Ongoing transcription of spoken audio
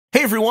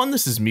Hey everyone,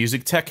 this is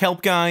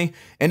MusicTechHelpGuy,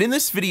 and in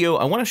this video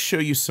I want to show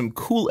you some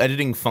cool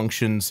editing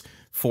functions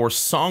for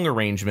song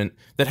arrangement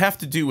that have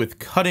to do with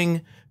cutting,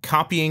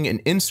 copying,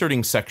 and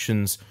inserting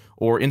sections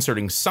or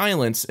inserting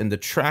silence in the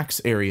tracks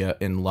area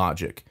in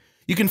Logic.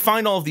 You can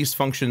find all of these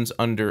functions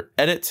under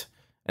Edit,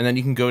 and then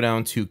you can go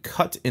down to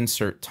Cut,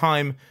 Insert,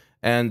 Time,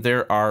 and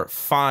there are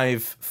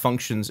 5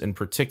 functions in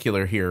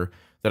particular here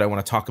that I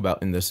want to talk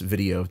about in this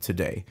video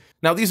today.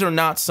 Now, these are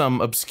not some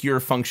obscure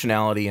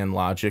functionality in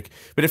Logic,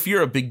 but if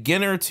you're a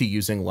beginner to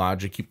using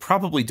Logic, you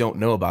probably don't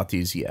know about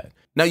these yet.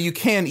 Now, you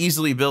can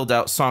easily build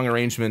out song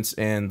arrangements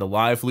in the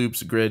live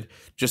loops grid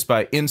just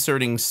by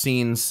inserting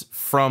scenes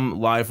from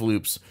live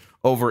loops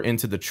over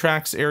into the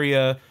tracks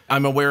area.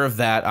 I'm aware of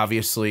that.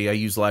 Obviously, I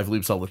use live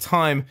loops all the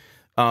time.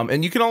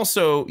 And you can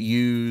also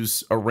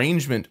use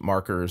arrangement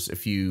markers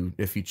if you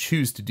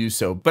choose to do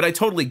so. But I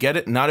totally get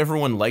it. Not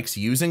everyone likes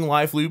using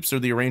live loops or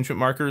the arrangement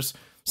markers.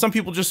 Some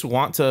people just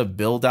want to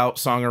build out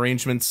song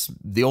arrangements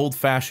the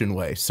old-fashioned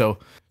way. So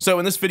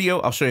in this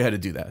video, I'll show you how to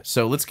do that.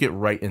 So let's get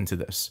right into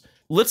this.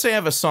 Let's say I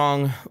have a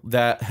song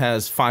that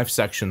has 5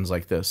 sections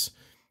like this.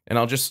 And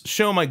I'll just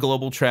show my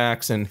global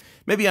tracks, and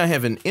maybe I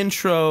have an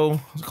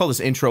intro. Let's call this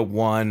intro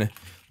 1. And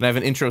I have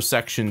an intro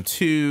section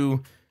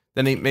 2.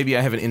 Then maybe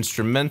I have an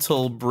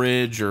instrumental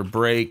bridge or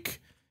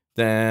break,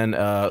 then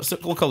so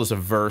we'll call this a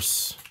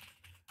verse,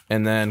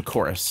 and then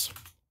chorus.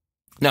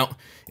 Now,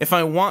 if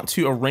I want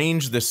to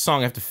arrange this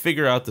song, I have to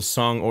figure out the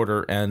song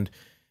order, and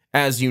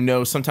as you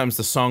know, sometimes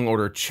the song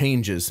order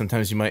changes.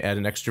 Sometimes you might add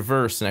an extra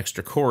verse, an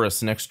extra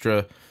chorus, an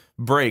extra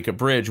break, a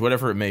bridge,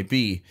 whatever it may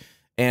be.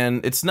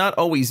 And it's not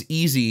always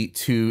easy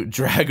to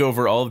drag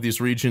over all of these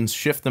regions,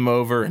 shift them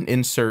over, and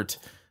insert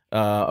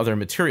other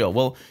material.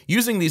 Well,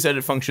 using these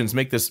edit functions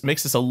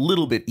makes this a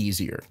little bit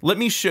easier. Let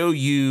me show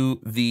you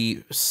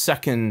the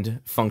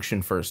second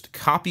function first,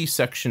 copy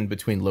section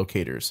between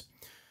locators.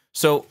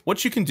 So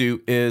what you can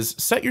do is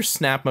set your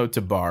snap mode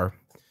to bar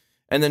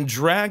and then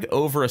drag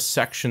over a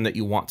section that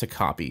you want to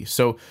copy.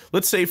 So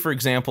let's say, for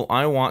example,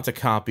 I want to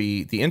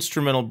copy the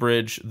instrumental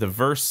bridge, the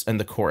verse, and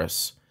the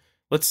chorus.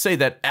 Let's say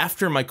that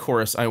after my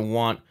chorus, I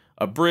want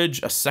a bridge,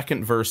 a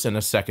second verse, and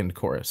a second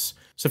chorus.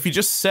 So if you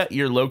just set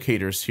your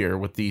locators here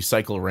with the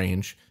cycle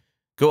range,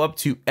 go up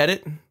to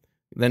Edit,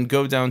 then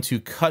go down to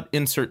Cut,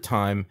 Insert,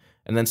 Time,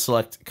 and then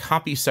select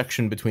Copy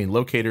Section Between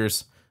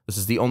Locators. This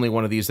is the only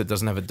one of these that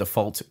doesn't have a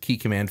default key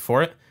command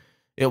for it.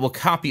 It will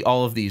copy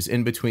all of these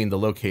in between the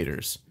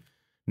locators.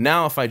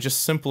 Now, if I just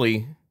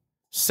simply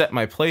set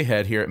my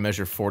playhead here at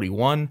measure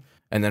 41,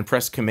 and then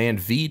press Command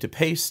V to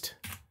paste,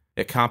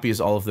 it copies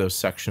all of those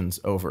sections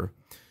over.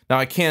 Now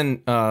I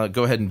can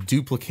go ahead and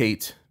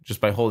duplicate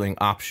just by holding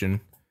Option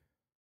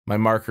my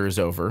markers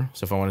over.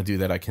 So if I want to do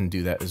that, I can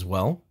do that as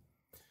well.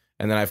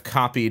 And then I've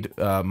copied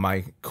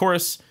my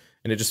chorus,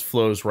 and it just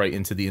flows right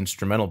into the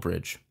instrumental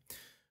bridge.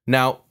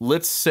 Now,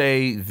 let's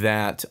say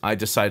that I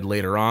decide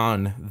later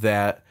on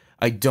that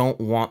I don't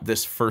want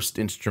this first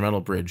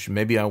instrumental bridge.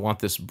 Maybe I want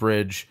this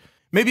bridge.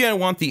 Maybe I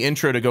want the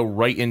intro to go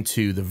right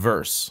into the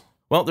verse.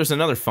 Well, there's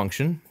another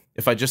function.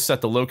 If I just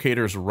set the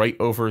locators right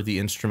over the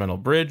instrumental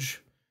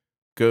bridge,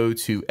 go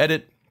to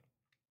Edit,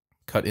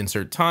 Cut,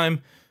 Insert,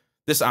 Time.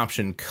 This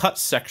option, Cut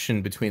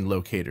Section Between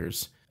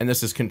Locators. And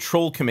this is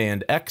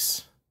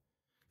Control-Command-X.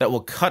 That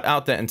will cut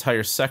out that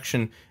entire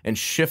section and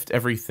shift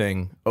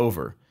everything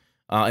over.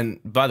 And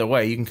by the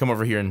way, you can come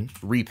over here and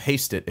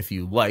repaste it if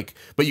you like,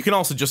 but you can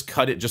also just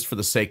cut it just for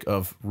the sake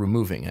of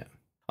removing it.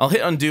 I'll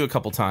hit undo a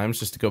couple times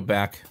just to go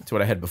back to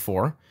what I had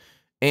before.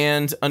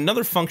 And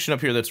another function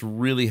up here that's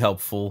really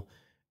helpful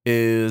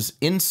is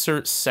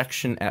Insert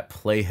Section at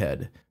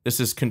Playhead. This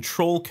is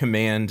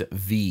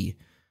Control-Command-V.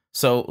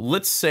 So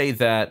let's say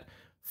that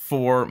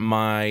for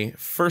my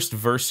first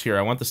verse here,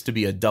 I want this to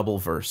be a double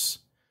verse.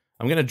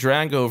 I'm going to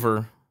drag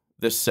over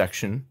this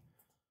section.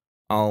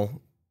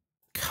 I'll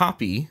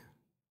copy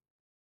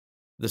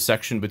the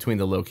section between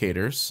the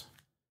locators.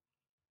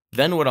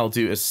 Then what I'll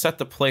do is set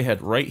the playhead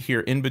right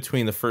here in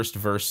between the first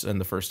verse and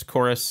the first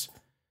chorus,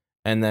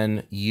 and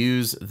then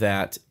use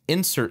that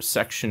Insert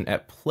Section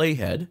at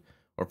Playhead,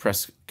 or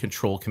press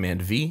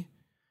Control-Command-V,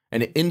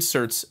 and it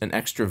inserts an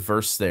extra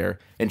verse there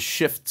and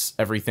shifts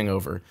everything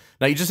over.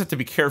 Now you just have to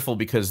be careful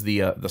because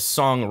the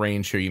song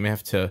range here, you may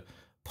have to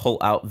pull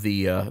out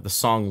the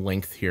song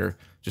length here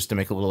just to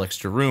make a little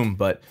extra room,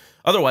 but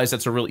otherwise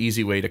that's a real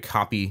easy way to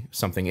copy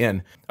something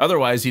in.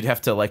 Otherwise you'd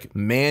have to like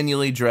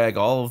manually drag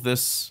all of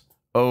this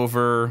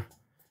over,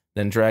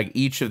 then drag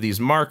each of these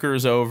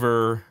markers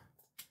over,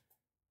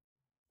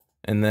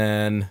 and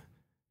then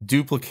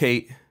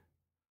duplicate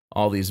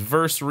all these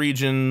verse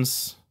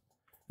regions,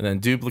 and then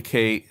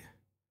duplicate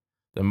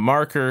the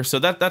marker. So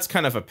that's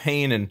kind of a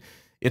pain, and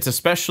it's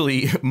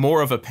especially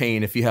more of a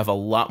pain if you have a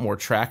lot more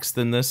tracks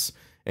than this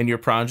in your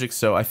project.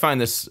 So I find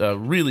this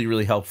really,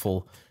 really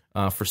helpful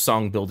for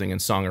song building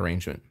and song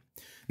arrangement.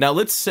 Now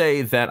let's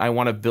say that I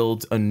want to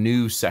build a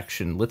new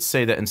section. Let's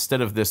say that instead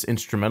of this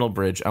instrumental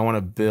bridge, I want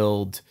to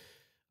build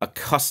a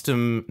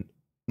custom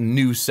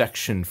new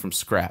section from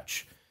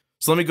scratch.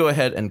 So let me go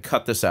ahead and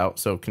cut this out.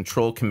 So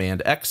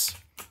Control-Command-X,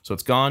 so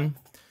it's gone.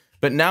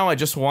 But now I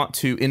just want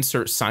to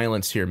insert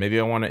silence here. Maybe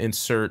I want to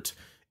insert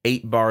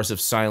 8 bars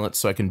of silence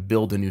so I can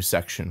build a new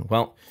section.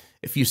 Well,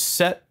 if you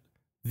set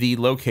the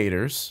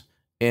locators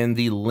and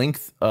the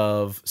length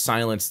of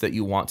silence that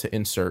you want to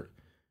insert,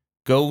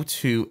 go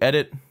to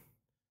Edit,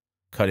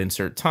 Cut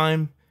Insert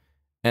Time,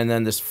 and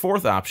then this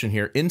fourth option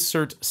here,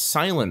 Insert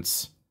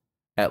Silence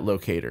at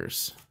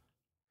Locators.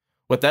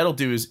 What that'll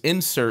do is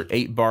insert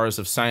 8 bars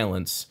of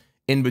silence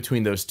in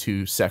between those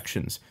two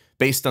sections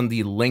based on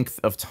the length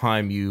of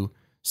time you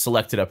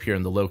selected up here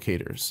in the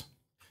locators.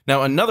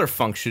 Now, another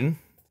function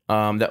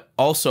that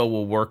also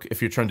will work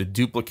if you're trying to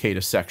duplicate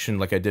a section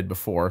like I did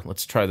before.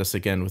 Let's try this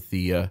again with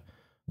the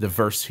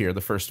verse here,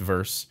 the first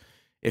verse.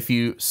 If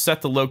you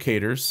set the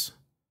locators,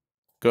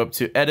 go up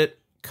to Edit,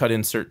 Cut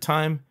Insert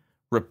Time,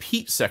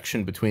 repeat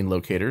section between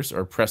locators,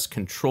 or press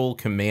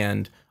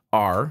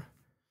Control-Command-R.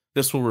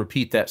 This will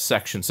repeat that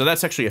section. So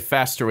that's actually a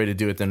faster way to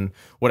do it than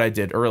what I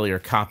did earlier,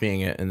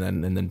 copying it and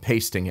then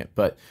pasting it.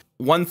 But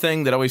one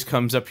thing that always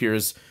comes up here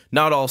is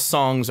not all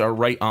songs are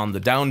right on the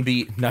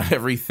downbeat. Not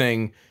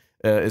everything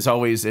is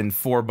always in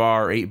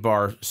 4-bar,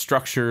 8-bar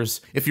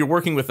structures. If you're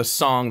working with a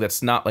song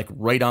that's not like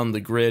right on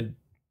the grid,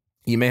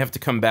 you may have to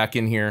come back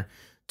in here,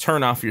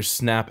 turn off your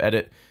snap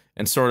edit,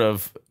 and sort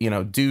of,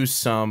 do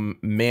some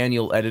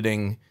manual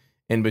editing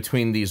in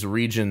between these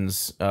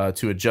regions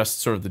to adjust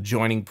sort of the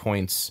joining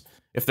points.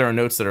 If there are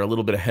notes that are a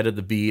little bit ahead of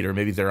the beat, or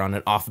maybe they're on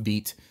an off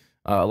beat,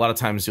 a lot of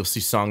times you'll see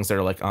songs that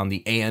are like on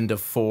the and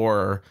of 4,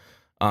 or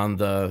on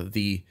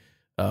the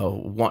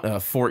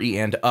 4E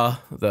and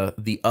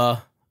the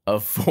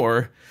of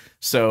 4.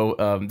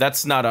 So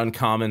that's not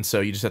uncommon. So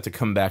you just have to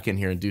come back in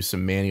here and do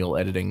some manual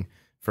editing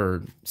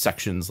for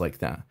sections like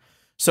that.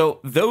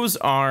 So those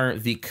are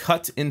the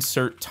cut,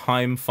 insert,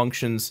 time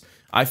functions.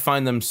 I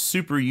find them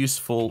super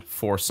useful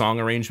for song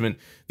arrangement.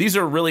 These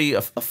are really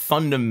a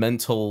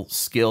fundamental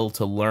skill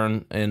to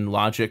learn in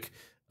Logic.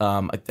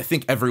 I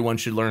think everyone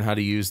should learn how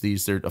to use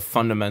these. They're a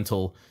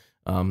fundamental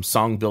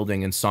song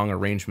building and song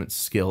arrangement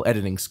skill,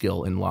 editing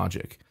skill in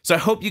Logic. So I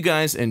hope you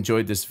guys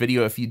enjoyed this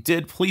video. If you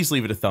did, please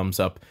leave it a thumbs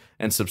up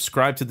and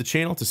subscribe to the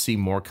channel to see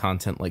more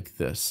content like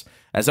this.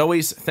 As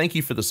always, thank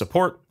you for the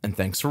support, and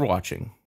thanks for watching.